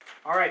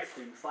Alright,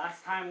 students,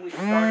 last time we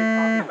started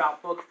talking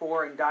about Book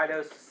 4 and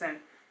Dido's descent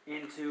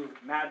into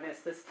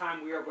madness. This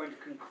time we are going to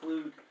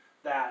conclude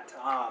that.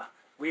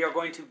 We are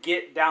going to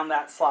get down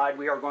that slide.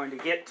 We are going to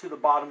get to the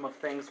bottom of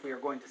things. We are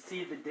going to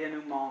see the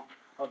denouement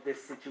of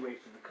this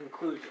situation, the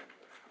conclusion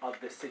of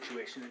this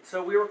situation. And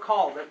so we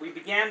recall that we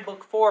began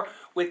Book 4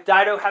 with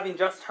Dido having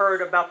just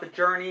heard about the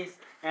journeys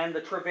and the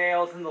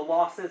travails and the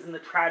losses and the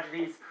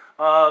tragedies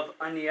of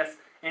Aeneas.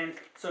 And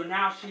so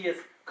now she is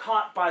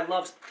caught by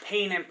love's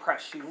pain and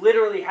press. She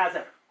literally has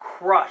a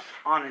crush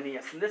on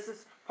Aeneas. And this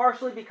is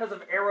partially because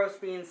of Eros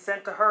being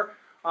sent to her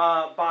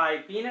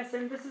by Venus.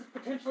 And this is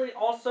potentially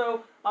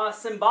also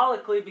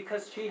symbolically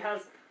because she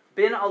has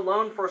been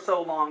alone for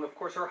so long. Of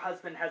course, her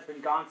husband has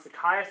been gone,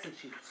 Sychaeus, and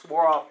she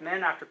swore off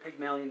men after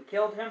Pygmalion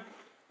killed him.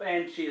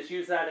 And she has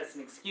used that as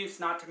an excuse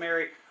not to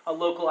marry a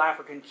local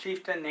African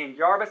chieftain named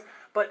Iarbas.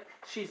 But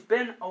she's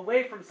been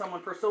away from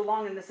someone for so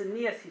long, and this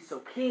Aeneas, he's so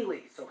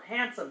kingly, so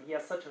handsome, he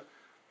has such a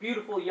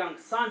beautiful young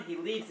son, he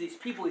leads these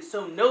people, he's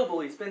so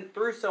noble, he's been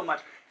through so much.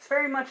 It's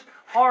very much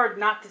hard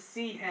not to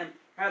see him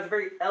as a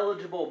very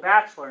eligible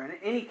bachelor. And in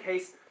any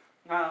case,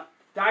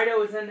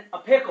 Dido is in a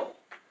pickle.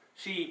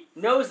 She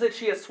knows that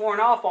she has sworn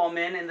off all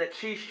men and that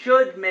she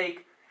should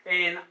make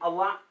an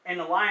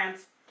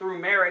alliance through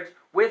marriage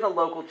with a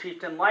local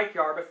chieftain like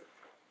Iarbas.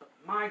 But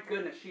my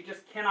goodness, she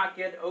just cannot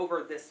get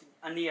over this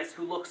Aeneas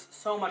who looks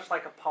so much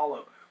like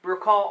Apollo. We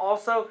recall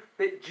also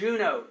that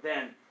Juno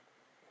then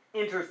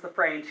enters the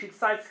fray, and she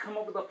decides to come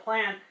up with a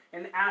plan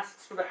and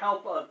asks for the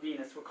help of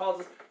Venus.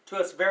 Recalls to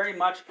us very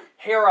much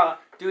Hera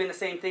doing the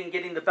same thing,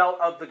 getting the belt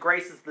of the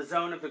Graces, the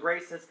zone of the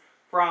Graces,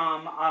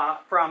 from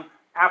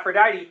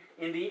Aphrodite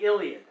in the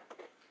Iliad.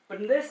 But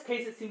in this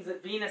case, it seems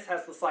that Venus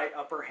has the slight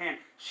upper hand.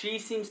 She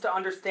seems to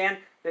understand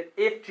that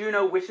if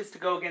Juno wishes to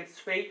go against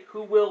fate,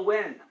 who will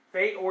win?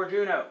 Fate or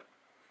Juno?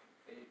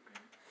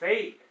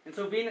 Fate. And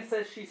so Venus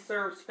says she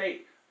serves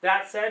fate.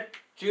 That said,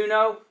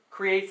 Juno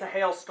creates a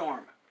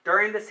hailstorm.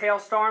 During this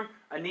hailstorm,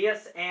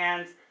 Aeneas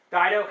and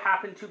Dido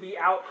happen to be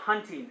out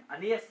hunting.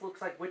 Aeneas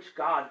looks like which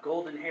god,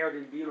 golden-haired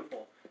and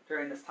beautiful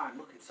during this time,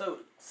 looking so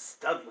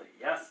studly,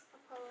 yes?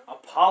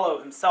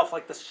 Apollo himself,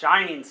 like the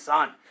shining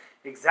sun.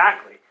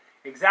 Exactly.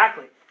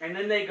 And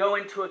then they go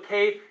into a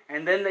cave,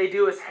 and then they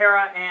do as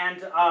Hera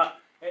and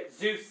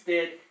Zeus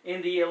did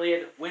in the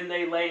Iliad when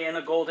they lay in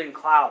a golden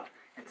cloud.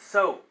 And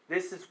so,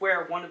 this is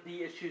where one of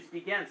the issues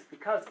begins,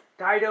 because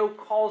Dido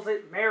calls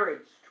it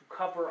marriage to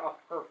cover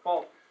up her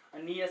fault.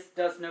 Aeneas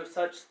does no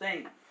such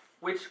thing,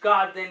 which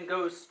god then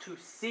goes to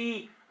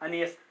see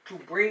Aeneas to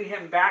bring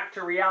him back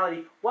to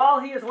reality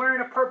while he is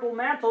wearing a purple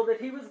mantle that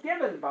he was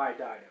given by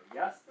Dido,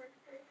 yes?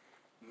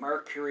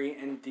 Mercury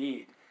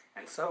indeed.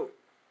 And so,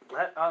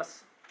 let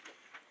us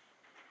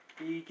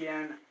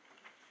begin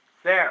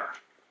there.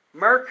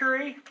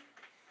 Mercury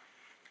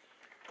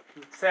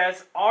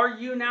says, "Are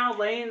you now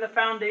laying the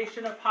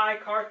foundation of high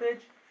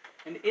Carthage?"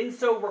 And in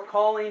so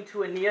recalling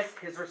to Aeneas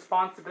his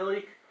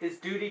responsibility, his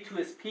duty to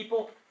his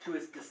people, to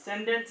his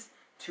descendants,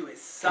 to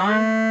his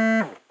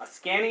son,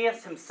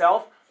 Ascanius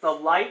himself, the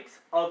light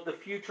of the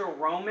future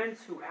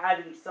Romans, who had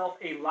himself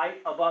a light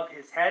above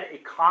his head, a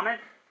comet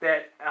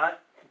that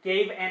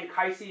gave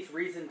Anchises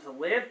reason to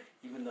live,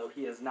 even though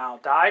he has now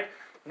died.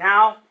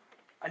 Now,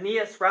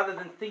 Aeneas, rather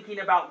than thinking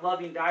about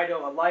loving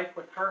Dido, a life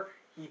with her,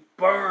 he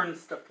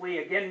burns to flee.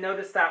 Again,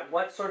 notice that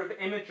what sort of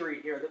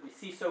imagery here that we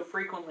see so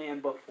frequently in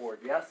Book 4,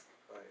 yes?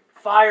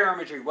 Fire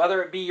imagery,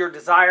 whether it be your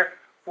desire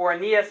for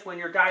Aeneas when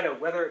you're Dido,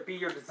 whether it be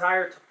your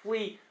desire to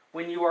flee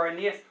when you are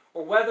Aeneas,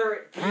 or whether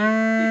it be the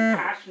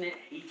passionate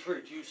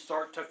hatred you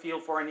start to feel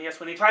for Aeneas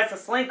when he tries to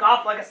slink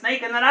off like a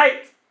snake in the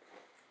night.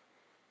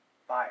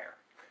 Fire.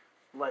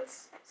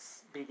 Let's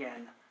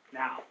begin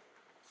now.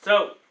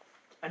 So,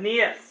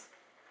 Aeneas.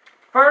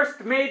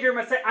 First major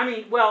mistake,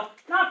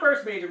 not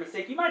first major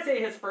mistake. You might say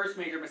his first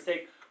major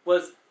mistake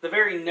was the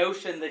very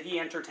notion that he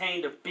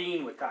entertained of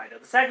being with Dido.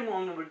 The second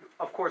one would,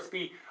 of course,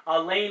 be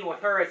laying with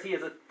her as he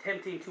is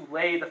attempting to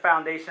lay the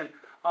foundation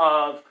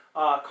of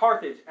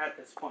Carthage at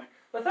this point.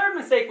 The third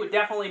mistake would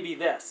definitely be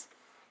this.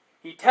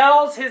 He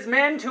tells his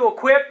men to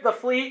equip the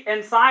fleet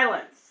in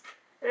silence.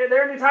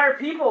 They're an entire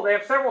people. They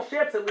have several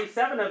ships, at least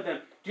 7 of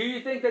them. Do you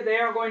think that they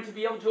are going to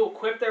be able to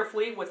equip their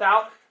fleet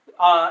without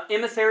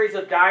emissaries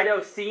of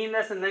Dido seeing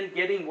this and then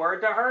getting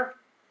word to her?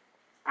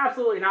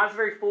 Absolutely not. It's a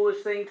very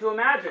foolish thing to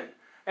imagine.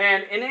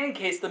 And in any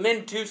case, the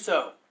men do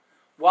so,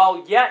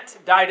 while yet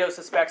Dido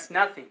suspects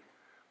nothing.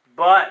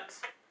 But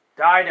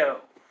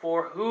Dido,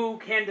 for who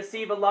can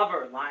deceive a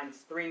lover? Lines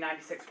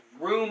 396.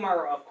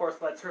 Rumor, of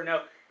course, lets her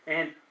know.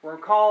 And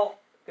recall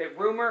that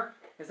rumor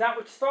is that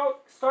which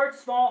starts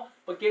small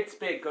but gets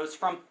big, goes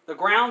from the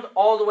ground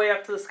all the way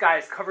up to the sky,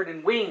 is covered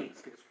in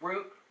wings, because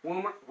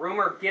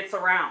rumor gets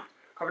around.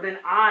 Covered in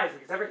eyes,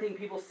 because everything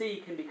people see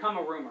can become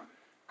a rumor.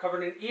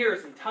 Covered in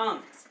ears and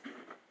tongues,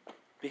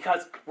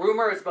 because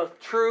rumor is both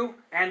true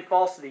and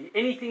falsity.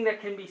 Anything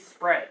that can be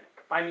spread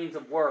by means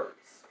of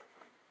words.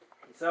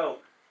 And so,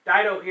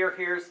 Dido here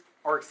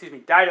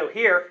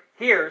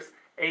hears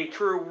a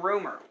true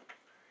rumor.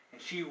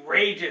 And she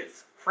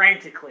rages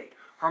frantically.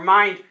 her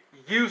mind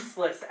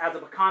useless as a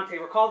Bacchante.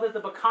 Recall that the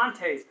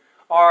Bacchantes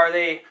are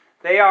the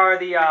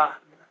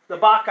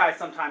Bacchae,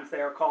 sometimes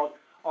they are called,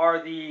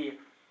 are the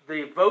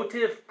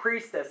votive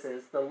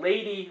priestesses, the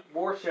lady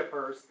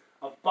worshippers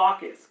of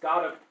Bacchus,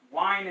 god of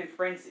wine and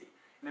frenzy.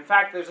 And in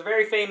fact, there's a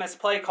very famous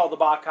play called the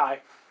Bacchae,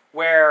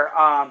 where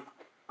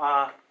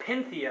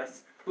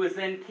Pentheus, who is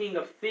then king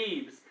of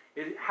Thebes,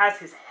 has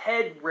his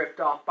head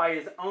ripped off by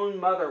his own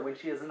mother when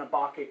she is in a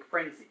Bacchic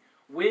frenzy.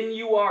 When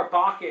you are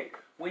Bacchic,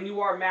 when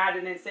you are mad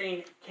and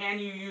insane, can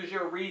you use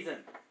your reason?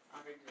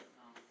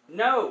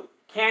 No.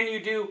 Can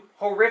you do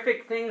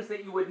horrific things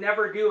that you would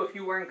never do if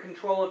you were in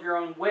control of your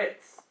own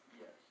wits?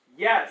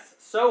 Yes.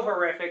 So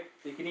horrific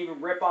that you can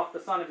even rip off the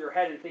son of your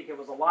head and think it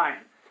was a lion.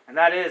 And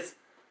that is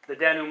the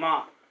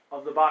denouement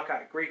of the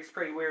Bacchae. Greeks,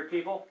 pretty weird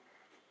people.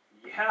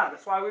 Yeah,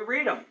 that's why we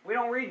read them. We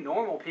don't read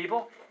normal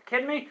people.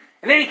 Kidding me?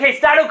 In any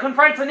case, Dido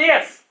confronts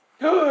Aeneas.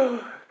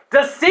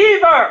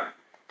 Deceiver!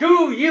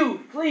 Do you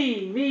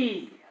flee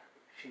me?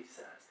 She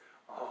says.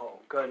 Oh,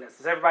 goodness.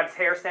 Is everybody's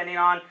hair standing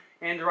on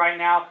end right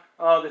now?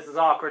 Oh, this is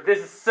awkward. This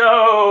is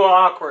so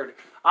awkward.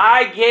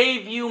 I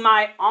gave you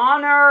my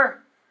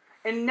honor,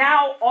 and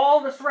now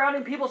all the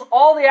surrounding peoples,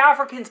 all the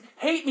Africans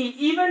hate me.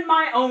 Even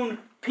my own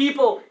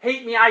people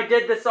hate me. I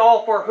did this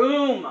all for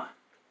whom?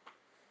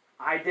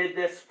 I did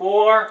this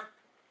for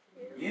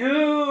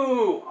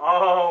you.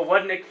 Oh,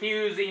 what an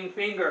accusing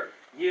finger.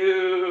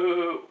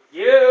 You,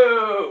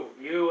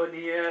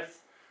 Aeneas.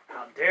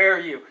 How dare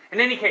you?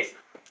 In any case,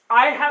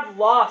 I have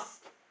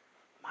lost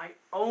my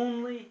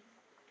only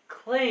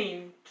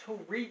claim to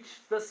reach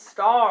the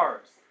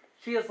stars.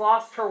 She has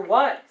lost her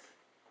what?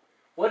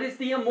 What is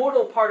the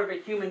immortal part of a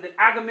human that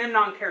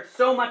Agamemnon cared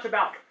so much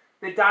about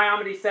that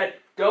Diomedes said,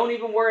 don't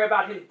even worry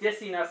about him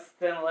dissing us,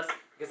 Sthenelus,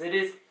 because it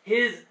is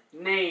his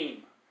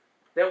name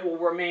that will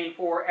remain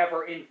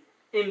forever in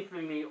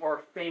infamy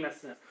or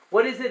famousness.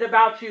 What is it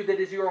about you that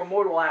is your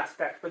immortal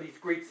aspect for these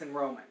Greeks and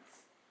Romans?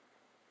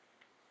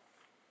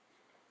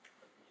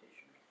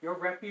 Your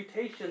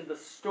reputation, the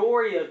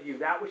story of you,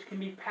 that which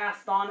can be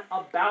passed on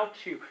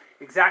about you.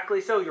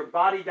 Exactly so. Your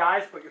body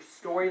dies, but your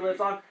story lives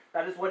on.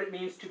 That is what it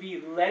means to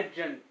be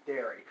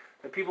legendary.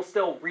 That people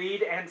still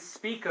read and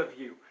speak of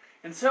you.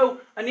 And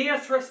so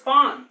Aeneas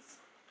responds.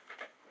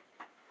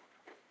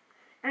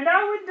 And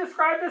I would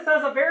describe this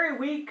as a very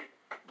weak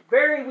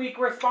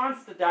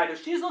response to Dido.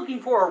 She's looking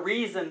for a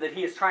reason that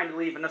he is trying to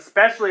leave, and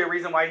especially a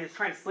reason why he's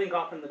trying to slink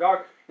off in the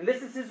dark. And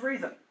this is his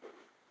reason.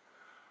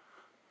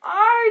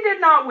 I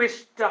did not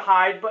wish to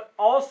hide, but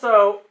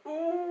also,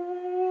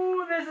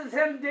 this is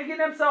him digging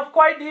himself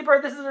quite deeper.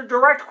 This is a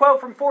direct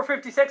quote from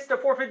 456 to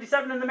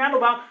 457 in the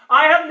Mandelbaum.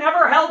 I have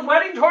never held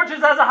wedding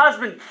torches as a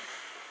husband.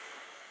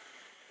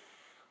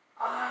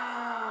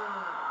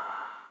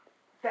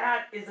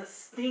 That is a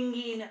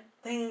stinging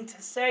thing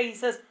to say. He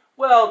says,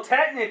 well,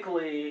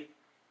 technically,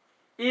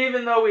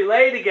 even though we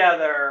lay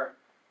together,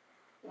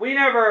 we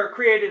never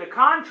created a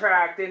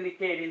contract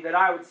indicating that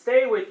I would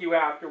stay with you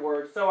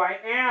afterwards, so I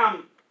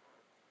am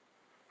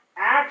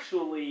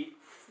actually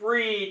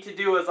free to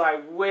do as I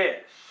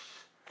wish.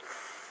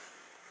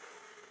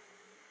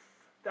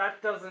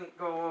 That doesn't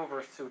go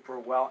over super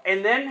well.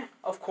 And then,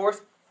 of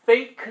course,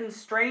 fate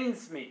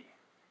constrains me,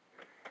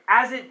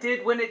 as it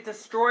did when it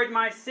destroyed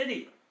my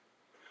city,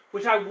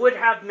 which I would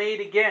have made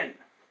again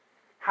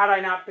had I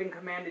not been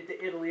commanded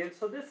to Italy. And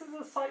so this is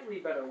a slightly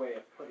better way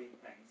of putting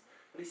things.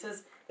 But he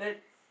says that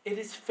it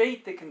is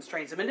fate that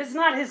constrains him. And it's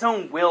not his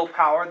own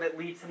willpower that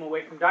leads him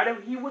away from Dido.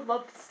 He would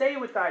love to stay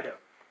with Dido.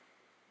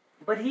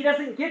 But he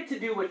doesn't get to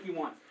do what he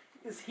wants.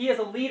 Because he is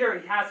a leader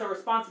and has a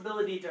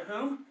responsibility to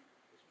whom?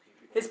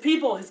 His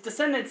people, his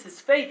descendants, his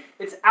fate.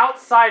 It's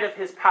outside of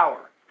his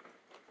power.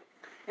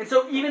 And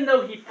so even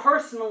though he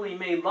personally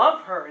may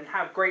love her and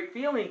have great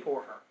feeling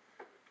for her,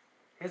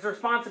 his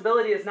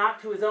responsibility is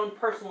not to his own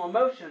personal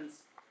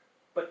emotions,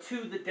 but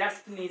to the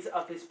destinies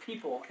of his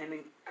people and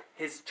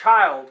his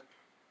child,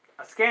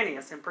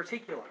 Ascanius in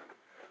particular.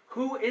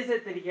 Who is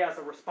it that he has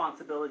a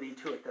responsibility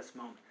to at this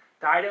moment?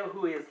 Dido,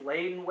 who he is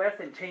laden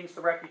with and changed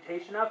the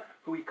reputation of,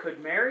 who he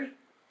could marry,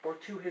 or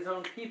to his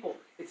own people?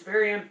 It's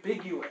very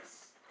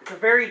ambiguous. It's a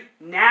very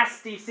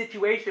nasty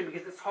situation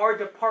because it's hard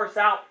to parse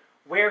out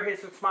where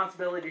his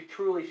responsibility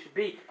truly should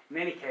be. In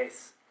any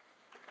case,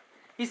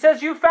 he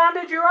says, you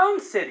founded your own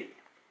city.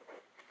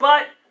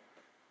 But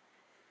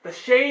the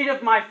shade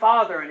of my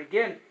father, and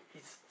again,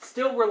 he's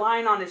still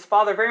relying on his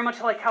father, very much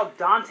like how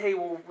Dante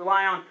will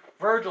rely on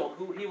Virgil,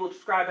 who he will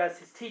describe as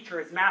his teacher,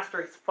 his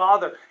master, his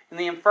father, in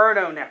the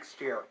Inferno next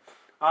year.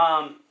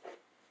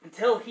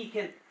 Until he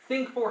can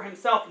think for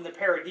himself in the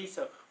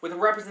Paradiso, with a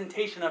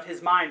representation of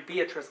his mind,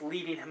 Beatrice,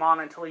 leading him on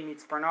until he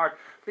meets Bernard.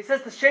 But he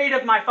says, the shade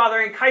of my father,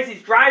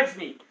 Anchises, drives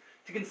me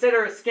to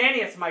consider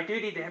Ascanius my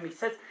duty to him. He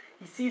says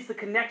he sees the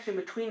connection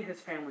between his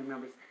family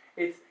members.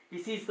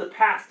 He sees the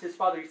past, his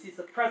father. He sees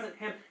the present,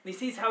 him. And he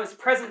sees how his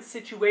present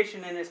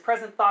situation and his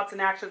present thoughts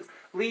and actions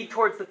lead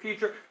towards the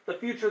future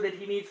that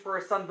he needs for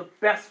his son, the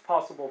best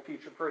possible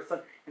future for his son.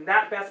 And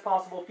that best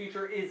possible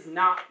future is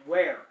not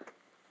where?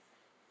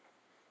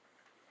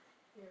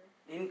 Here.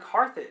 In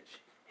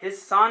Carthage.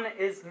 His son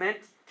is meant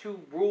to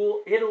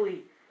rule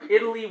Italy.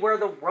 Italy where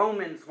the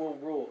Romans will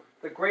rule.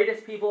 The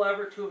greatest people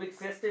ever to have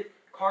existed,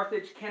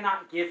 Carthage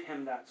cannot give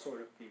him that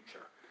sort of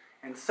future.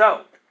 And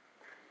so,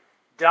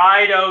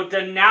 Dido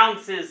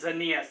denounces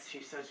Aeneas.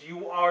 She says,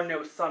 you are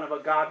no son of a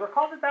god.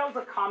 Recall that that was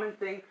a common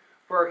thing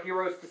for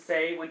heroes to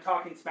say when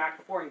talking smack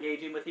before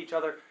engaging with each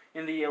other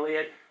in the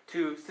Iliad,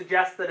 to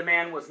suggest that a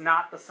man was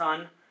not the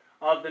son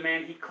of the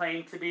man he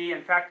claimed to be.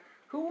 In fact,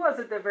 who was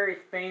it that very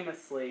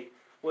famously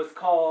was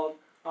called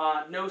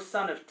no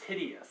son of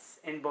Tydeus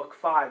in Book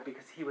 5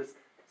 because he was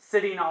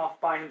sitting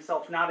off by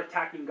himself, not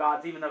attacking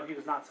gods, even though he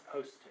was not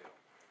supposed to?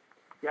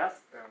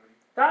 Yes?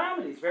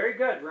 Diomedes, very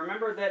good.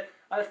 Remember that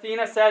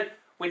Athena said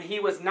when he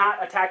was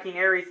not attacking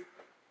Ares,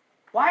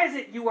 why is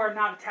it you are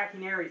not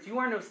attacking Ares? You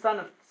are no son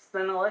of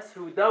Sthenelus,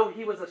 who though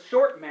he was a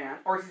short man,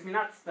 or excuse me,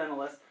 not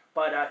Sthenelus,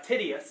 but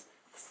Tydeus,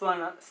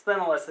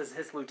 Sthenelus is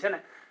his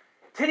lieutenant.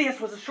 Tydeus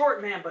was a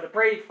short man, but a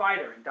brave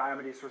fighter. And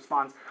Diomedes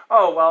responds,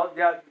 oh, well,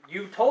 yeah,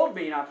 you told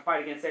me not to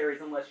fight against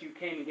Ares unless you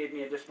came and gave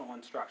me additional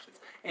instructions.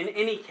 In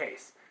any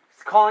case,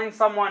 calling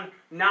someone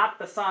not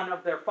the son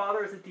of their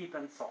father is a deep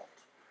insult.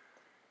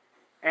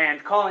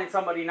 And calling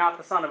somebody not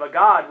the son of a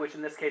god, which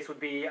in this case would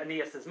be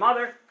Aeneas'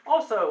 mother,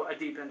 also a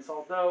deep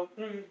insult, though,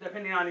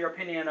 depending on your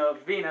opinion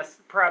of Venus,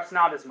 perhaps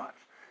not as much.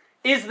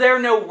 Is there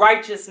no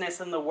righteousness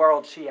in the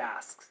world, she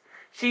asks.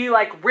 She,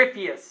 like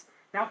Rippius,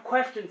 now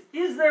questions,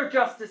 is there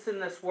justice in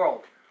this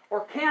world?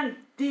 Or can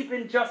deep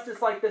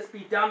injustice like this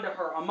be done to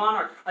her, a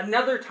monarch?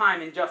 Another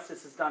time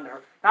injustice is done to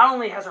her. Not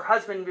only has her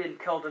husband been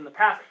killed in the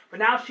past, but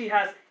now she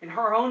has, in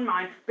her own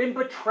mind, been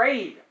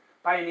betrayed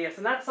by Aeneas.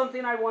 And that's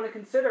something I want to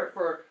consider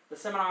for the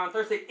seminar on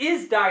Thursday.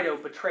 Is Dido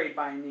betrayed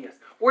by Aeneas?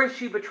 Or is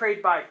she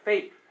betrayed by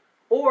fate?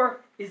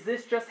 Or is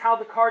this just how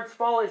the cards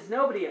fall? Is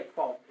nobody at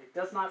fault? It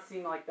does not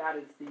seem like that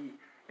is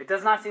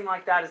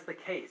the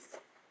case.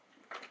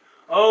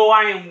 Oh,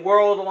 I am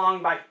whirled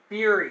along by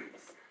Furies.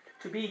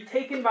 To be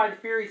taken by the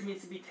Furies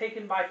means to be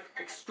taken by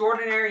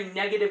extraordinary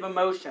negative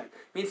emotion.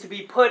 It means to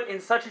be put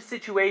in such a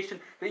situation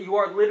that you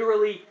are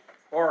literally,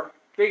 or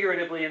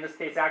figuratively in this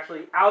case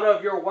actually, out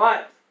of your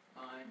what?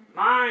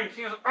 Mind.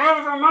 She is out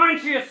of her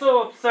mind. She is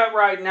so upset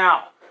right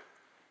now.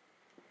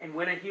 And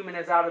when a human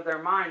is out of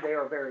their mind, they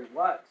are very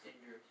what?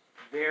 Dangerous.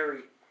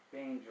 Very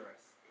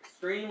dangerous.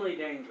 Extremely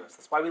dangerous.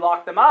 That's why we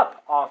lock them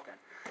up often.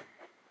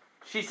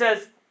 She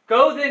says,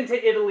 go then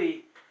to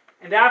Italy,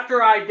 and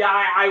after I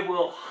die, I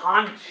will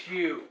haunt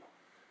you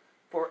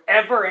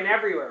forever and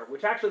everywhere,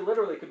 which actually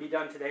literally could be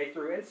done today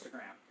through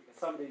Instagram, because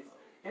somebody's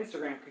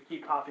Instagram could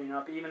keep popping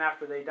up even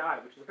after they die,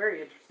 which is a very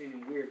interesting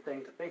and weird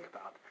thing to think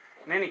about.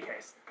 In any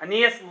case,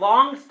 Aeneas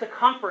longs to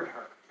comfort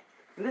her,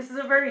 and this is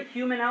a very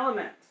human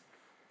element.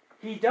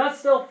 He does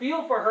still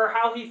feel for her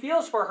how he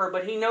feels for her,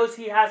 but he knows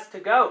he has to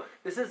go.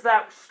 This is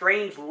that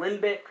strange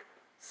limbic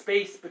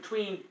space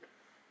between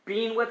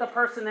being with a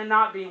person and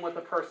not being with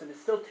a person. It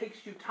still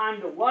takes you time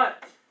to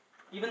what?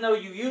 Even though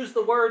you use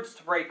the words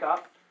to break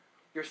up,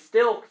 you're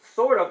still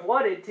sort of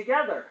whatted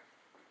together.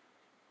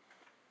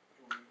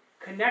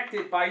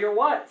 Connected by your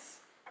whats?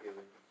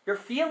 Your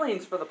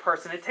feelings for the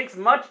person. It takes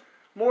much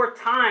more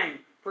time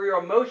for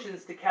your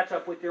emotions to catch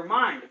up with your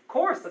mind. Of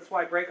course, that's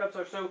why breakups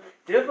are so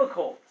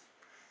difficult.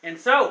 And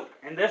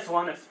this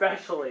one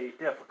especially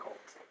difficult.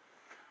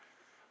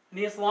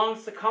 Aeneas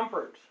longs to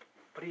comfort,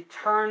 but he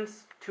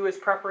turns to his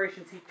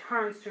preparations. He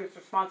turns to his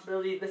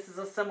responsibility. This is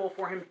a symbol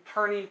for him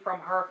turning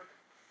from her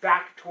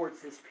back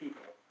towards his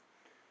people.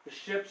 The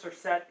ships are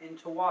set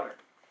into water.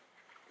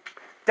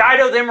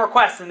 Dido then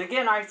requests, and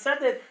again, I said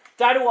that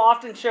Dido will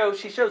often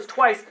she shows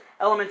twice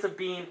elements of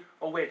being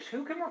a witch.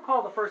 Who can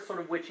recall the first sort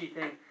of witchy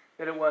thing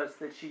that it was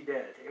that she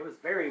did? It was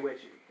very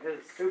witchy. It was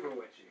super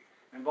witchy.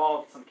 It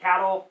involved some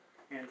cattle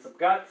and some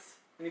guts.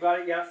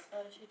 Anybody? Yes?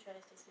 She tries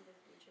to see the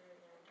future in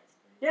their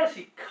intestines. Yeah,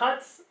 she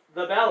cuts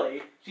the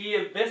belly. She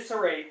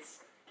eviscerates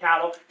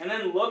cattle and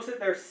then looks at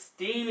their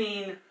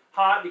steaming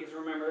hot, because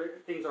remember,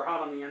 things are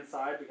hot on the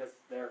inside because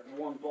they're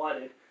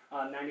warm-blooded.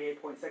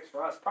 98.6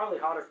 for us, probably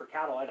hotter for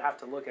cattle, I'd have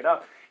to look it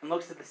up, and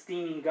looks at the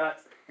steaming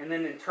guts and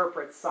then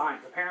interprets signs.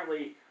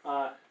 Apparently,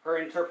 her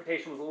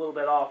interpretation was a little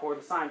bit off, or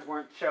the signs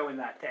weren't showing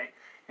that day.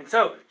 And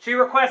so, she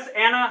requests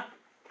Anna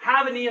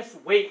have Aeneas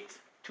wait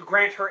to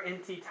grant her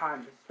empty time.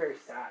 This is very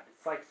sad.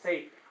 It's like,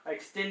 say,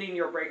 extending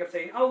your breakup,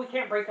 saying, oh, we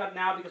can't break up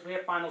now because we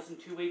have finals in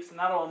 2 weeks, and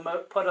that'll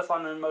put us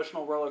on an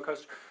emotional roller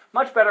coaster.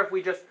 Much better if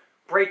we just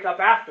break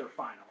up after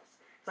finals.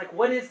 It's like,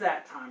 what is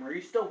that time? Are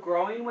you still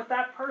growing with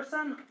that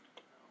person?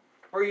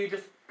 Or are you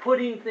just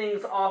putting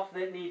things off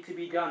that need to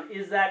be done?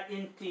 Is that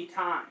empty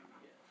time?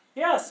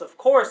 Yes, of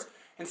course.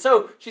 And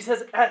so she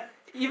says,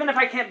 even if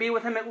I can't be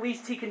with him, at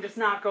least he can just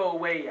not go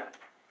away yet.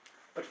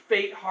 But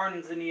fate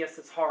hardens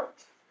Aeneas'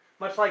 heart.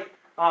 Much like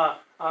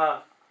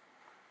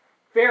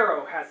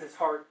Pharaoh has his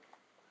heart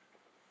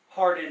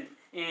hardened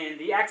in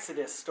the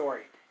Exodus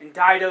story. And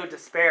Dido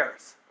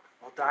despairs.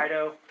 Well,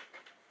 Dido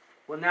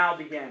will now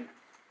begin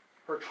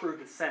her true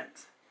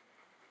descent.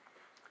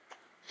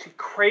 She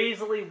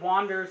crazily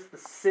wanders the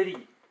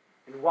city.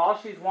 And while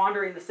she's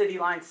wandering the city,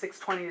 lines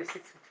 620 to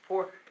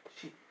 654,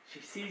 She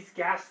sees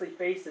ghastly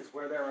faces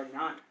where there are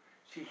none.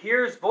 She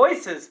hears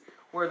voices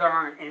where there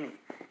aren't any.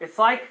 It's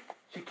like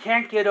she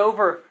can't get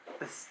over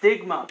the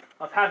stigma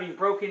of having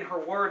broken her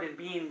word and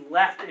being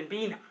left and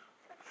being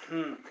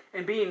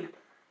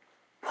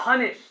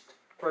punished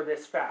for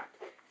this fact.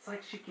 It's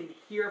like she can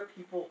hear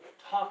people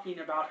talking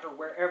about her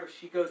wherever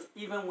she goes,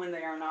 even when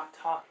they are not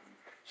talking.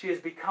 She is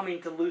becoming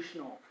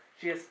delusional.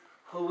 She is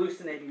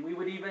hallucinating. We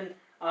would even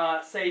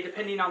say,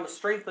 depending on the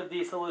strength of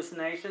these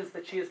hallucinations,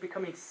 that she is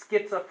becoming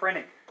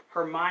schizophrenic.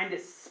 Her mind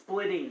is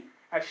splitting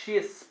as she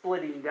is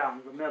splitting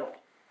down the middle.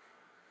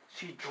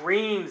 She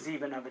dreams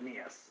even of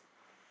Aeneas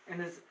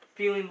and is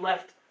feeling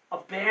left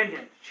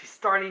abandoned. She's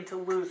starting to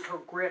lose her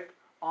grip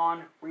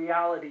on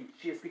reality.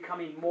 She is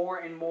becoming more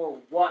and more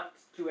what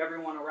to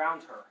everyone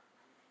around her?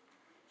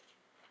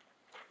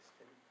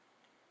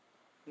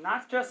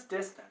 Not just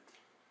distant,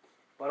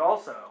 but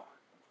also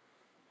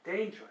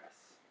dangerous.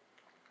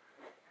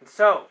 And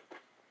so,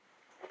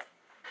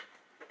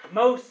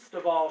 most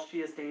of all, she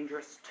is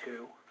dangerous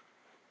to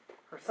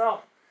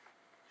herself.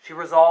 She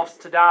resolves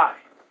to die.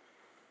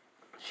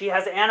 She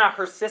has Anna,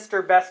 her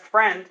sister best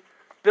friend,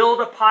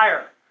 build a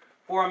pyre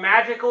for a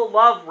magical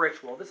love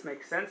ritual. This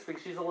makes sense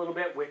because she's a little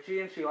bit witchy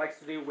and she likes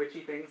to do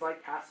witchy things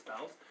like cast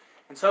spells.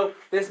 And so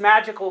this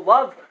magical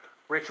love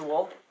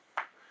ritual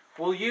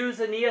will use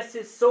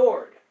Aeneas'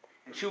 sword,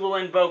 and she will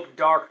invoke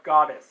dark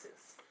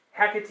goddesses.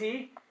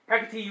 Hecate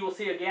you will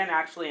see again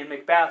actually in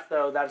Macbeth,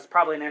 though that is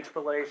probably an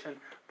interpolation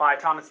by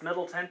Thomas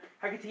Middleton.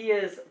 Hecate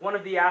is one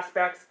of the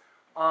aspects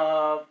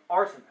of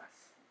Artemis.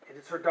 It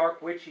is her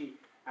dark witchy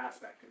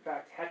aspect. In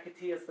fact,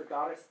 Hecate is the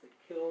goddess that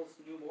kills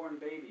newborn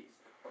babies,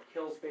 or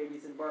kills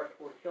babies in birth,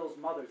 or kills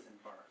mothers in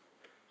birth.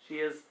 She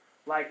is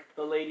like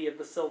the Lady of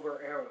the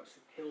Silver Arrows,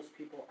 who kills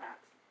people at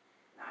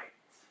night.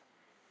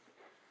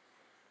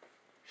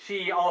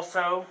 She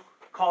also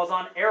calls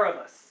on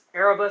Erebus.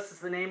 Erebus is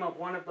the name of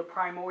one of the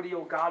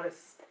primordial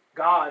gods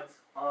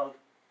of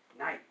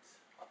night,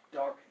 of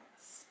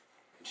darkness.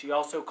 And she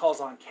also calls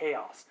on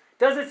chaos.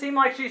 Does it seem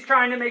like she's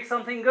trying to make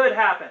something good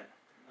happen?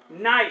 No.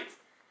 Night,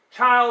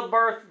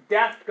 childbirth,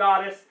 death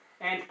goddess,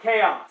 and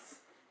chaos.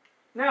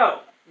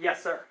 No.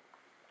 Yes, sir.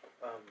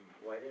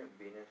 Why didn't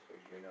Venus or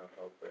Juno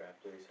help her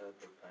after they saw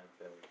the plan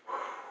failed?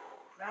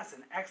 That's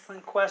an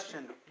excellent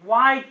question.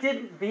 Why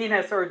didn't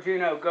Venus or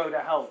Juno go to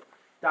help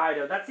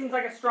Dido? That seems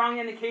like a strong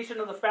indication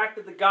of the fact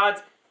that the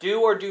gods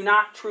do or do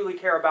not truly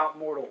care about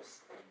mortals.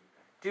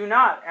 Do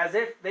not, as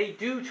if they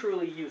do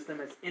truly use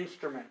them as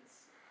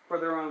instruments for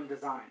their own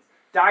designs.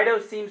 Dido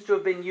seems to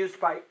have been used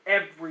by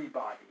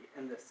everybody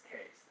in this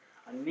case.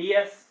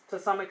 Aeneas to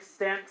some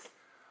extent,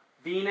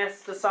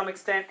 Venus to some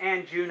extent,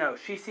 and Juno.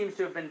 She seems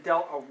to have been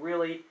dealt a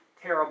really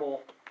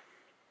terrible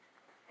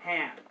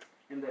hand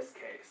in this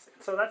case.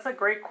 So that's a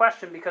great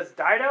question because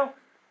Dido,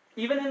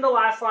 even in the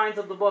last lines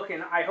of the book,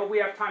 and I hope we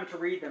have time to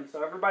read them,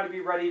 so everybody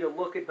be ready to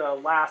look at the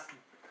last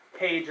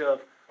page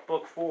of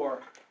book 4.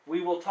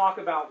 We will talk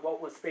about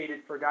what was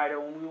fated for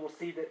Dido, and we will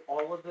see that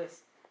all of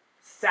this,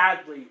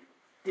 sadly,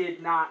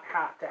 did not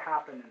have to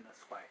happen in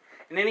this way.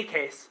 In any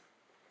case,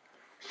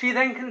 she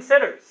then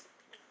considers,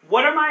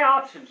 what are my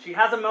options? She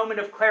has a moment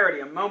of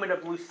clarity, a moment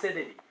of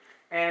lucidity,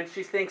 and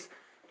she thinks,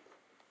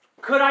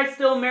 could I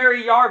still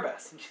marry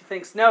Iarbas? And she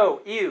thinks,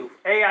 no, ew.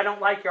 A, I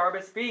don't like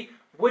Iarbas. B,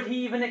 would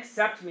he even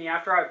accept me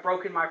after I've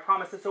broken my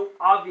promise? It's so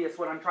obvious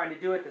what I'm trying to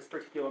do at this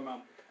particular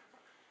moment.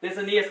 This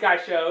Aeneas guy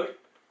showed.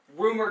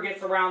 Rumor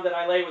gets around that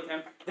I lay with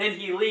him. Then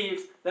he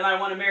leaves. Then I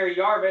want to marry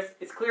Iarbas.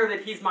 It's clear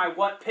that he's my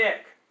what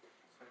pick?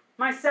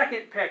 My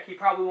second pick. He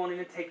probably won't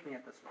even take me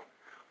at this moment.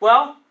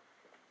 Well,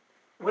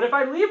 what if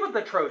I leave with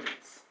the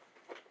Trojans?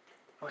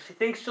 Well, she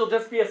thinks she'll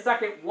just be a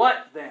second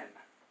what then?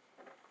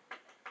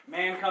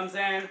 Man comes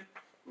in,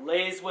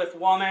 lays with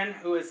woman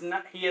who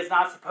he is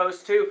not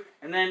supposed to,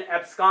 and then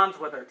absconds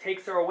with her,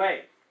 takes her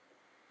away.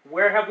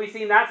 Where have we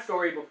seen that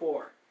story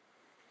before?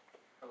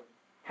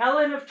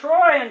 Helen of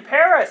Troy in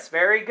Paris.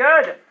 Very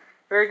good.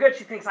 Very good.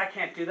 She thinks, I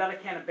can't do that. I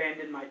can't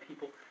abandon my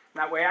people in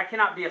that way. I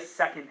cannot be a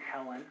second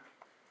Helen.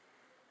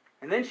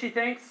 And then she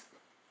thinks,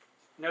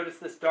 notice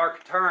this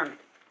dark turn,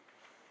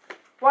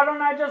 why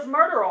don't I just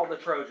murder all the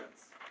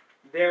Trojans?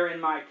 They're in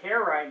my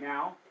care right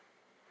now.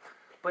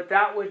 But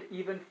that would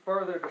even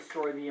further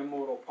destroy the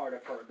immortal part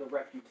of her, the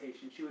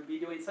reputation. She would be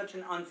doing such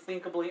an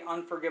unthinkably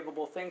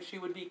unforgivable thing. She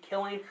would be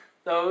killing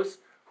those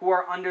who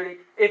are underneath.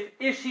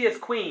 If she is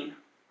queen,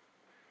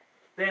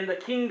 then the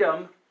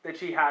kingdom that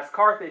she has,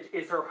 Carthage,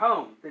 is her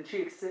home. Then she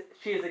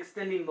is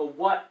extending the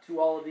what to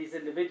all of these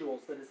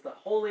individuals. That is the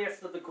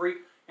holiest of the Greek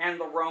and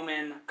the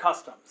Roman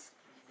customs.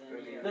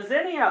 The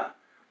Xenia.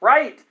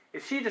 Right.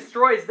 If she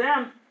destroys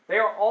them, they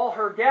are all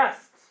her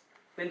guests.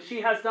 Then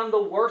she has done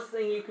the worst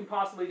thing you can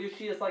possibly do.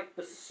 She is like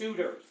the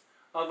suitors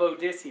of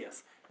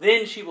Odysseus.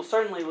 Then she will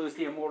certainly lose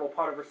the immortal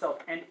part of herself,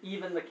 and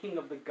even the king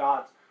of the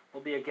gods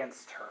will be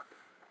against her.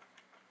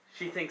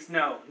 She thinks,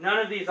 no, none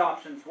of these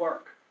options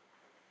work.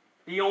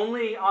 The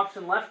only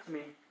option left to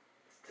me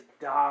is to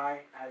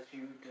die as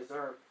you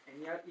deserve.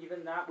 And yet,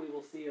 even that we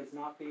will see is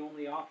not the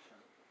only option.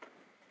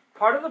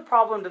 part of the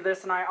problem to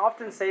this, and I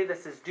often say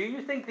this, is do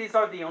you think these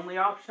are the only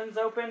options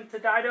open to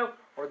Dido,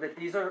 or that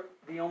these are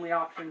the only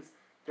options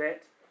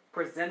that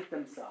present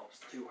themselves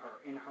to her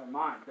in her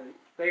mind?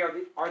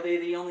 Are they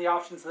the only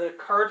options that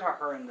occur to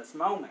her in this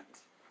moment?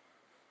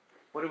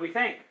 What do we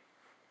think?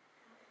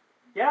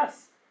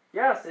 Yes,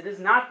 it is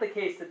not the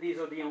case that these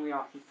are the only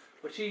options,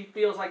 but she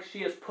feels like she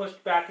is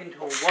pushed back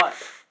into a what?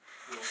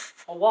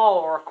 A wall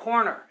or a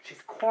corner.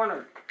 She's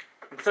cornered.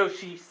 And so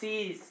she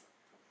sees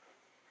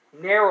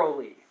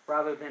narrowly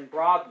rather than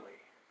broadly.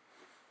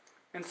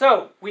 And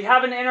so we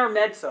have an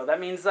intermezzo. That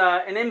means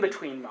an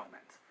in-between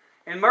moment.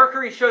 And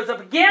Mercury shows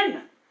up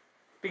again.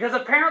 Because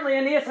apparently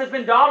Aeneas has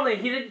been dawdling.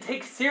 He didn't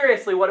take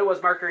seriously what it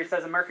was Mercury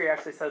says. And Mercury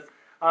actually says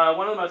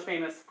one of the most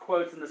famous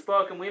quotes in this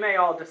book. And we may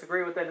all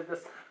disagree with it at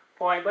this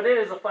point. But it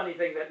is a funny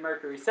thing that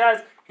Mercury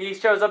says. He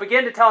shows up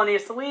again to tell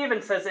Aeneas to leave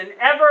and says, an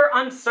ever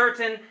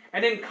uncertain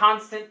and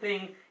inconstant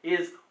thing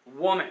is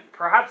woman.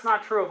 Perhaps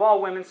not true of all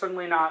women.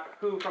 Certainly not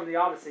who from the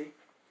Odyssey?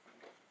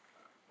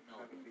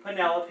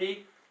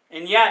 Penelope.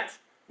 And yet,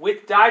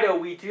 with Dido,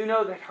 we do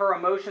know that her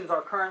emotions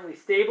are currently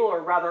stable,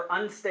 or rather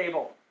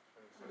unstable.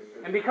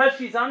 And because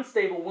she's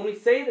unstable, when we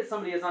say that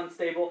somebody is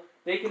unstable,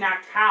 they can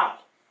act how?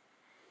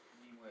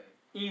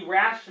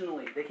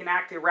 Irrationally. They can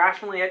act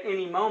irrationally at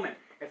any moment.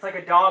 It's like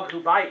a dog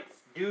who bites.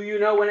 Do you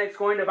know when it's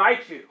going to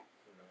bite you?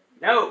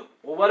 No.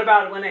 Well, what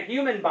about when a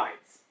human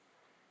bites?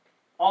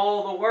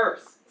 All the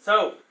worse.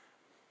 So,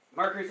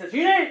 Mercury says,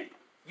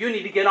 you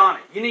need to get on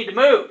it. You need to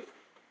move.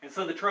 And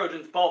so the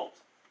Trojans bolt.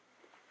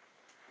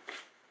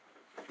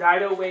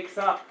 Dido wakes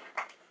up.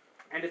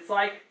 And it's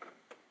like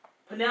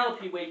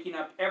Penelope waking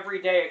up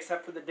every day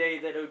except for the day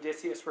that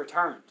Odysseus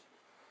returned.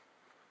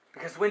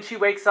 Because when she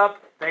wakes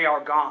up, they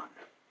are gone.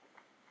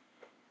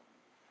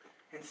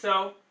 And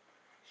so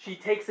she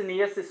takes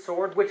Aeneas'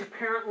 sword, which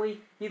apparently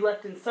he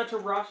left in such a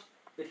rush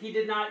that he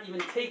did not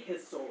even take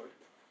his sword.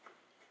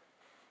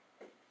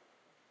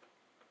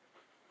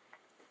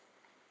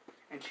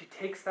 And she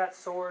takes that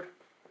sword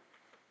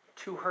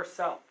to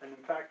herself. And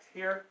in fact,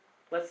 here,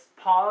 let's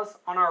pause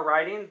on our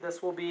writing.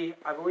 This will be,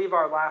 I believe,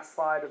 our last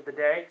slide of the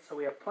day, so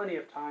we have plenty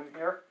of time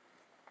here.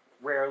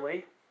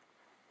 Rarely.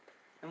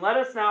 And let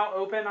us now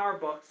open our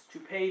books to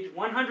page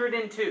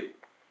 102.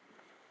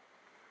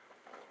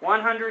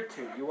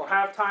 102. You will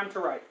have time to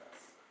write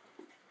this.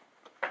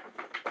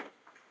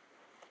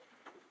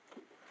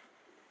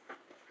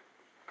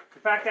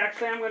 In fact,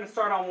 actually, I'm going to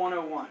start on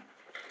 101.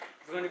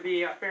 It's going to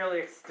be a fairly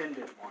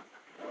extended one.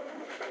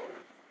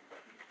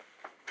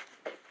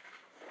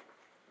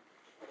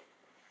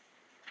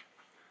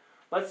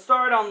 Let's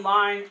start on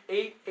line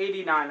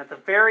 889 at the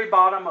very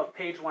bottom of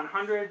page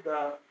 100.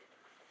 The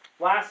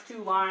last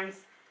two lines,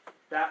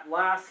 that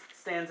last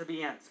stanza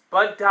begins.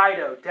 But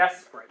Dido,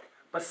 desperate,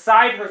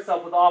 beside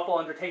herself with awful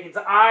undertakings,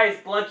 eyes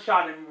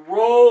bloodshot and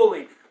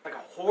rolling like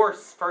a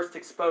horse first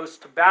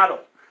exposed to battle,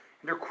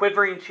 and her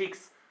quivering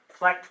cheeks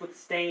flecked with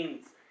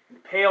stains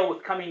and pale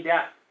with coming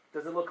death.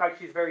 Does it look like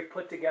she's very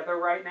put together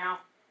right now?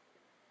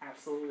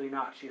 Absolutely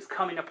not. She is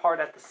coming apart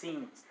at the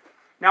seams.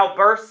 Now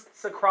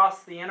bursts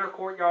across the inner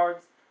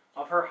courtyards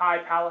of her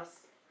palace.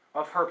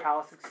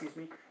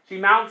 She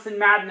mounts in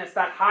madness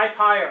that high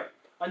pyre,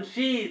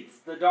 unsheathes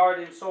the dart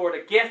and sword,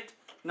 a gift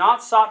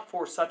not sought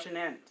for such an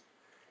end.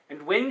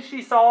 And when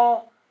she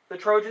saw the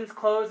Trojans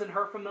close in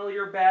her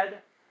familiar bed,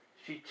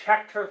 she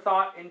checked her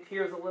thought in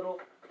tears a little,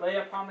 lay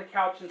upon the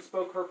couch and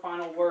spoke her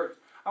final words.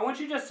 I want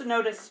you just to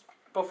notice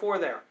before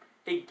there,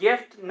 a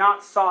gift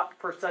not sought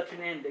for such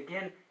an end.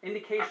 Again,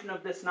 indication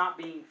of this not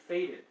being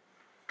fated.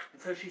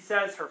 And so she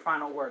says her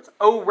final words.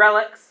 O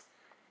relics,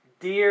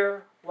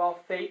 dear, while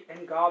fate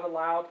and God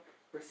allowed,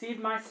 receive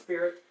my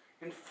spirit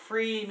and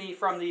free me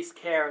from these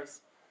cares.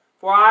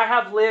 For I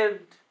have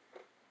lived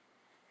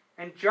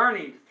and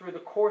journeyed through the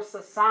course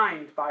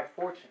assigned by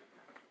fortune.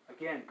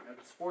 Again,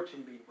 notice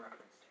fortune being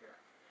referenced here.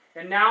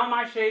 And now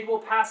my shade will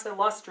pass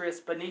illustrious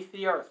beneath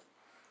the earth.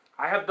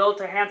 I have built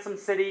a handsome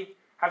city,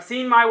 have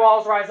seen my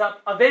walls rise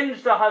up,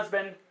 avenged a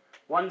husband,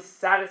 won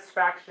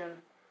satisfaction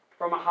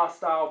from a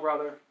hostile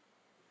brother.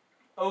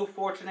 Oh,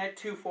 fortunate,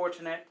 too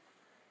fortunate,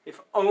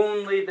 if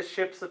only the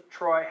ships of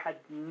Troy had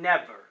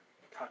never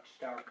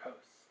touched our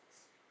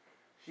coasts.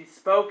 She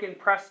spoke and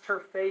pressed her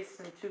face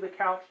into the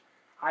couch.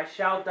 I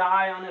shall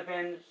die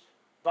unavenged,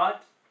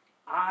 but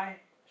I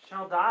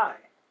shall die.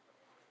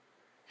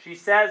 She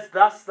says,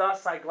 thus,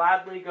 I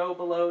gladly go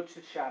below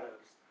to shadows.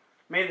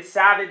 May the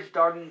savage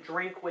Dardan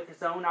drink with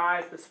his own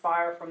eyes this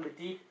fire from the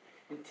deep,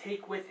 and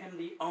take with him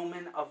the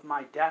omen of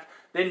my death.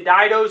 Then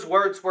Dido's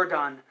words were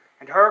done,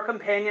 and her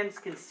companions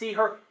can see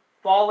her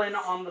fallen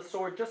on the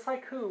sword, just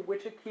like who?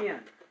 Which Achaean,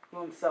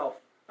 who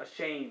himself,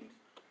 ashamed,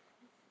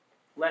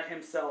 let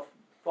himself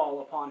fall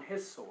upon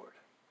his sword,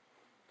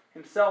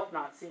 himself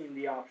not seeing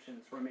the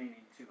options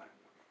remaining to him.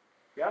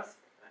 Yes?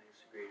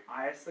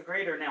 Aias the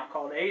Greater, now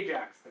called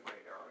Ajax the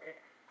Greater, or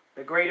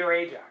the Greater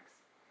Ajax.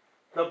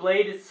 The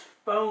blade is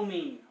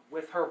foaming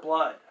with her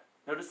blood.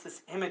 Notice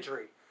this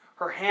imagery.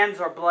 Her hands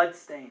are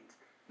blood-stained.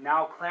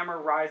 Now clamor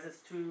rises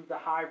to the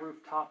high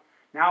rooftop.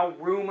 Now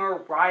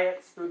rumor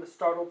riots through the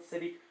startled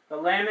city. The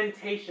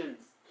lamentations,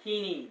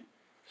 keening,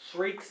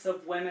 shrieks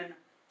of women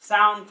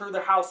sound through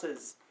the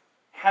houses.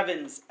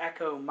 Heavens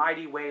echo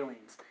mighty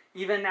wailings,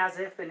 even as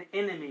if an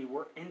enemy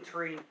were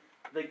entering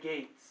the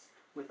gates,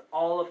 with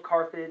all of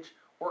Carthage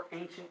or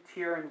ancient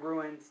Tyre in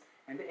ruins,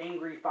 and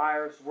angry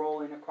fires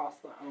rolling across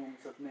the homes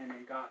of men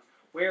and gods.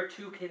 Where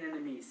too can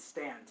enemies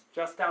stand?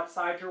 Just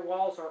outside your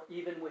walls, or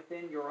even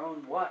within your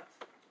own what?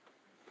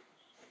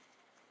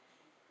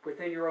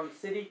 Within your own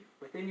city,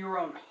 within your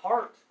own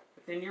heart,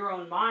 within your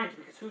own mind.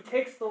 Because who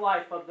takes the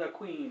life of the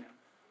queen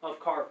of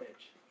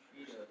Carthage?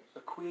 The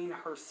queen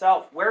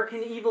herself. Where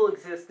can evil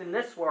exist in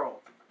this world?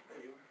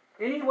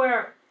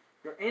 Anywhere.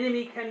 Your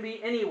enemy can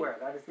be anywhere.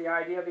 That is the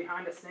idea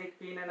behind a snake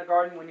being in a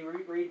garden. When you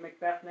read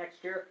Macbeth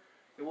next year,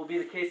 it will be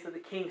the case that the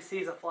king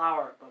sees a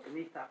flower, but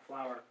beneath that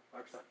flower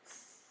lurks a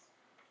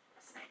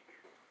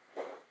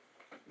snake.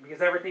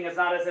 Because everything is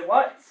not as it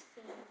was.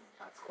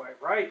 That's quite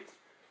right.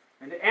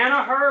 And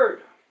Anna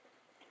heard,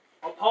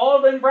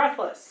 appalled and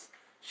breathless.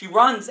 She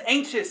runs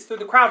anxious through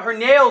the crowd, her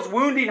nails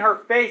wounding her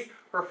face,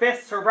 her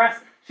fists, her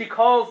breast. She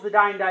calls the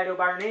dying Dido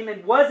by her name.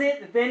 And was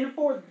it then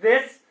for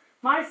this,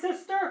 my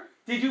sister?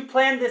 Did you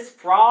plan this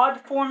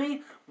fraud for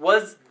me?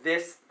 Was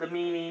this the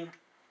meaning,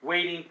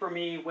 waiting for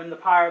me when the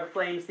pyre, the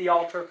flames, the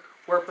altar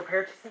were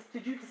prepared? She says,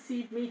 did you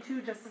deceive me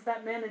too, just as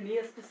that man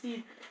Aeneas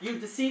deceived you?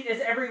 Deceit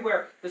is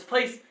everywhere. This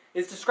place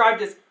is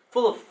described as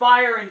full of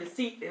fire and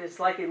deceit. It is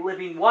like a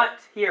living what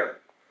here?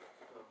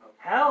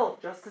 Hell,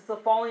 just as the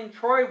falling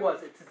Troy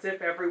was. It's as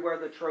if everywhere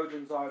the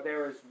Trojans are,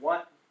 there is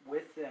what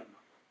with them?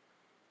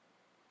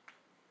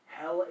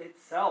 Hell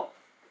itself.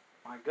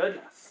 My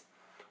goodness.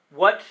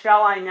 What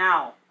shall I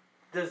now?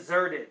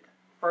 Deserted.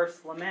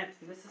 First lament.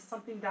 And this is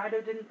something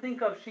Dido didn't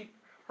think of. She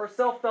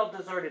herself felt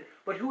deserted.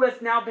 But who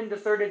has now been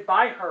deserted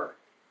by her?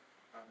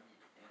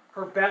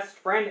 Her best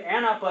friend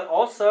Anna, but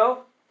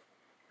also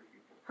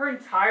her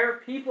entire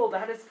people.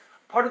 That is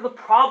part of the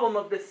problem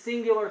of this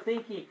singular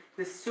thinking,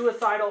 this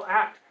suicidal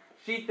act.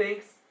 She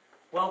thinks,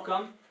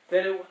 welcome,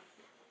 that it...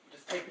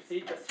 Just take your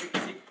seat, just take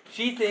your seat.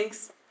 She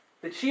thinks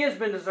that she has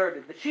been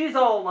deserted, that she's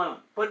all alone.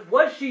 But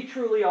was she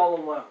truly all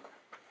alone?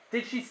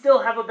 Did she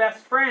still have a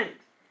best friend?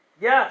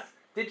 Yes.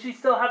 Did she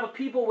still have a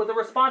people with a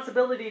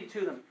responsibility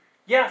to them?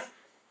 Yes.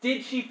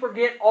 Did she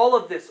forget all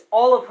of this,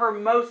 all of her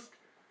most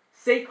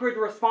sacred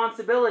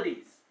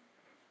responsibilities,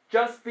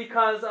 just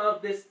because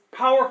of this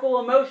powerful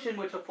emotion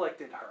which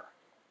afflicted her?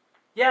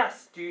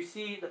 Yes. Do you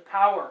see the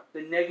power,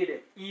 the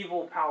negative,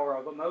 evil power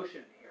of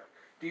emotion here?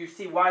 Do you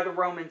see why the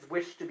Romans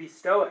wished to be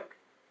stoic?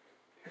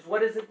 Because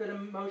what is it that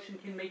emotion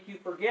can make you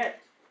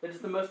forget? That is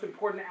the most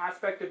important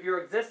aspect of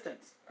your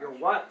existence. Your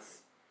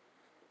what's?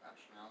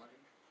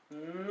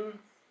 Rationality.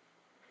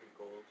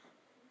 Goals.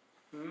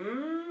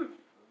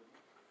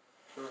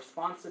 The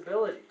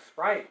responsibilities,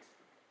 right.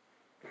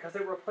 Because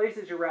it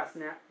replaces your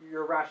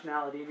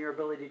rationality and your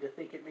ability to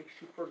think. It makes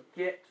you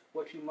forget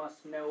what you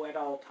must know at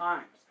all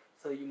times.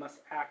 So you must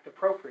act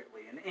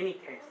appropriately. In any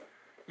case,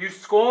 you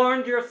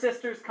scorned your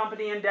sister's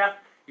company in death.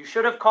 You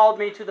should have called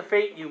me to the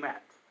fate you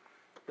met.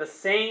 The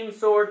same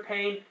sword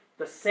pain,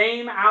 the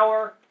same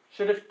hour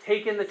should have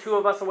taken the two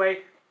of us away.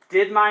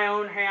 Did my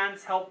own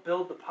hands help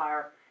build the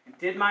pyre? And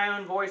did my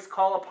own voice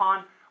call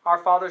upon our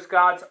father's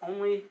gods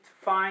only to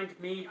find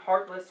me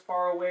heartless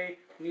far away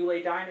when you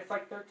lay dying? It's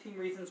like 13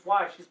 reasons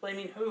why. She's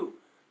blaming who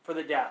for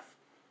the death?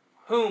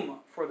 Whom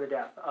for the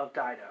death of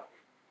Dido?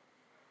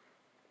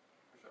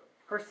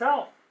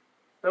 Herself.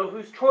 Though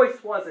whose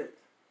choice was it?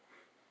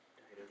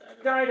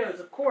 Dido's,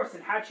 of course.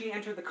 And had she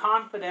entered the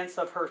confidence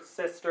of her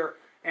sister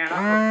Anna,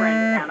 her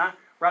friend Anna,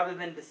 rather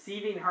than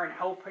deceiving her and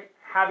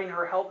having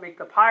her help make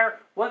the pyre,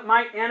 what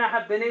might Anna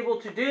have been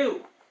able to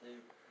do?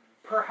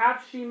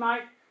 Perhaps she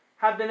might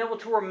have been able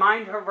to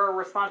remind her of her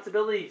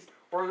responsibilities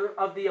or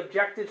of the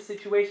objective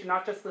situation,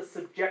 not just the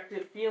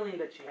subjective feeling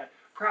that she had.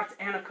 Perhaps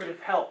Anna could have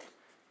helped.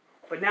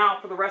 But now,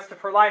 for the rest of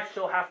her life,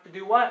 she'll have to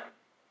do what?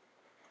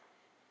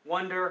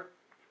 Wonder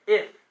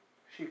if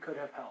she could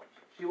have helped.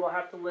 She will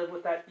have to live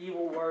with that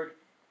evil word,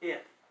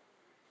 if.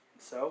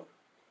 And so,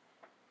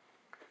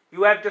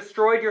 you have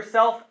destroyed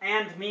yourself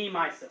and me,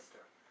 my sister,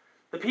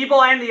 the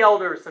people and the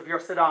elders of your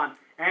Sidon,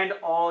 and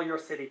all your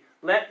city.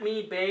 Let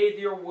me bathe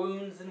your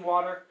wounds in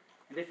water,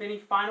 and if any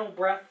final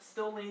breath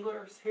still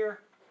lingers here,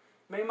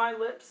 may my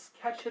lips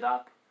catch it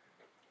up.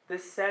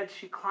 This said,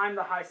 she climbed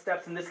the high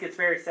steps, and this gets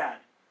very sad.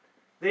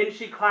 Then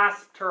she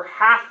clasped her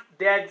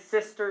half-dead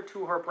sister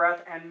to her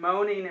breast, and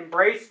moaning,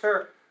 embraced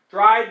her,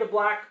 dried the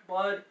black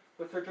blood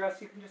with her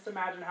dress. You can just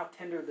imagine how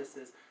tender this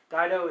is.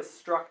 Dido is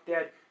struck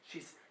dead.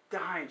 She's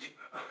dying.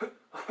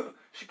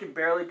 She can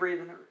barely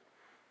breathe. And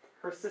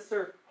her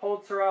sister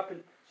holds her up,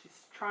 and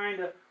she's trying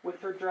to, with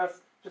her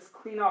dress, just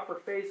clean off her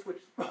face, which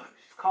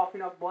she's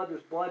coughing up blood.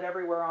 There's blood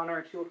everywhere on her,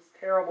 and she looks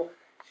terrible.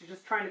 She's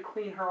just trying to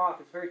clean her off.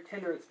 It's very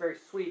tender. It's very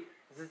sweet.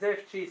 It's as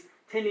if she's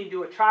tending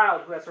to a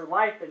child who has her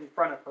life in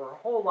front of her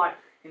whole life,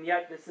 and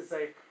yet this is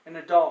an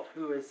adult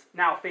who is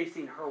now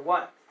facing her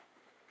what?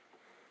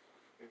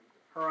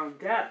 Her own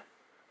death.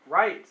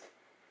 Right.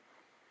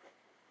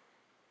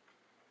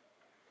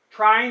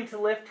 Trying to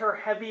lift her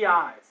heavy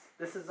eyes.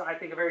 This is, I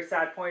think, a very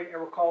sad point. It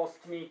recalls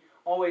to me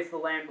always the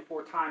land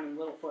before time and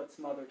Littlefoot's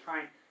mother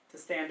trying to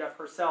stand up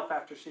herself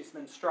after she's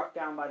been struck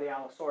down by the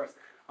Allosaurus.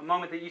 A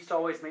moment that used to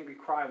always make me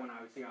cry when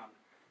I was young.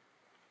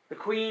 The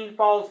queen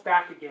falls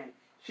back again.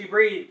 She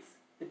breathes.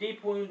 The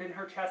deep wound in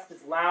her chest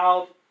is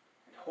loud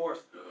and hoarse.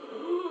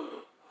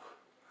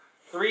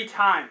 3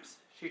 times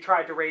she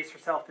tried to raise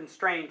herself and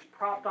strained,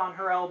 propped on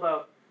her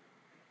elbow.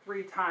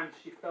 3 times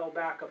she fell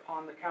back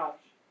upon the couch.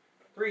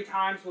 3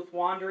 times with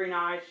wandering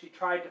eyes she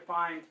tried to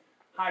find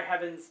high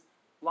heaven's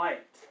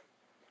light.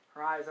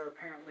 Her eyes are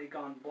apparently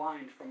gone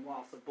blind from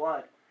loss of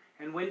blood.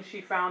 And when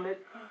she found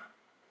it,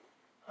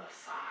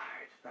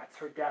 sighed. That's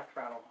her death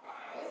rattle.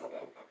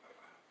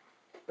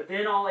 But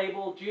then all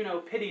able Juno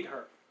pitied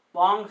her.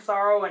 Long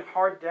sorrow and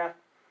hard death,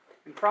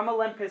 and from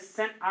Olympus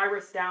sent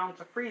Iris down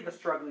to free the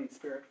struggling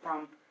spirit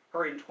from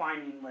her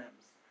entwining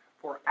limbs.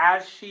 For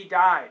as she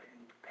died,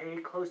 and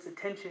pay close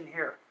attention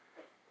here,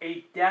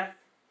 a death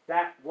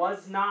that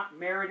was not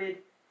merited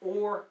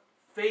or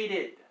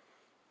fated,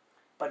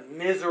 but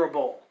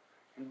miserable,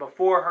 and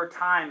before her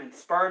time, and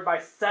spurred by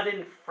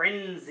sudden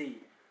frenzy,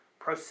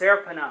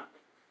 Persephone,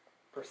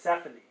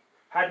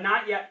 had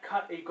not yet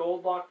cut a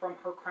gold lock from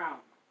her crown,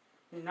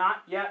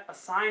 not yet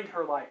assigned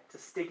her life to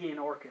Stygian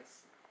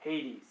Orcus,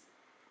 Hades.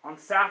 On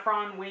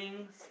saffron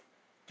wings,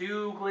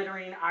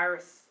 dew-glittering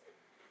Iris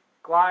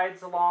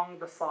glides along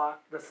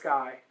the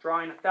sky,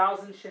 drawing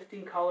 1,000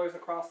 shifting colors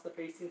across the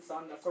facing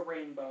sun. That's a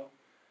rainbow.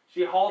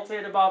 She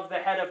halted above the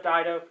head of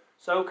Dido.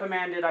 So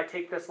commanded, I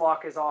take this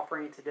lock as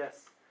offering to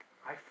Dis.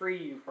 I free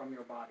you from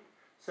your body.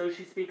 So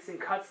she speaks and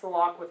cuts the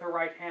lock with her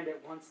right hand.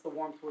 At once the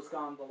warmth was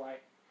gone, the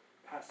light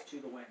passed to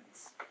the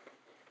winds.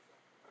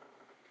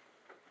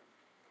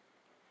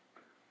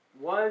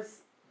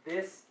 Was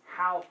this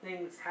how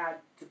things had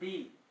to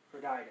be for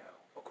Dido,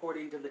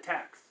 according to the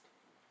text?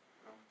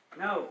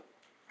 No.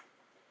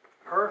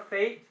 Her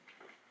fate,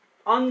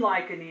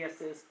 unlike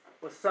Aeneas's,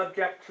 was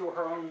subject to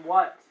her own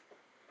what?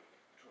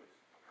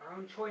 Her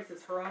own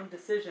choices, her own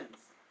decisions.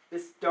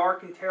 This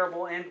dark and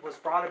terrible end was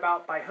brought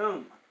about by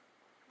whom?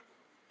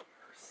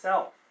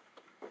 Herself.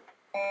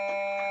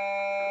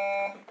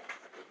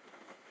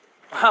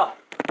 Well,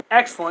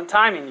 excellent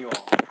timing, you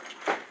all.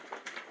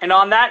 And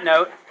on that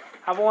note,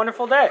 have a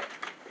wonderful day.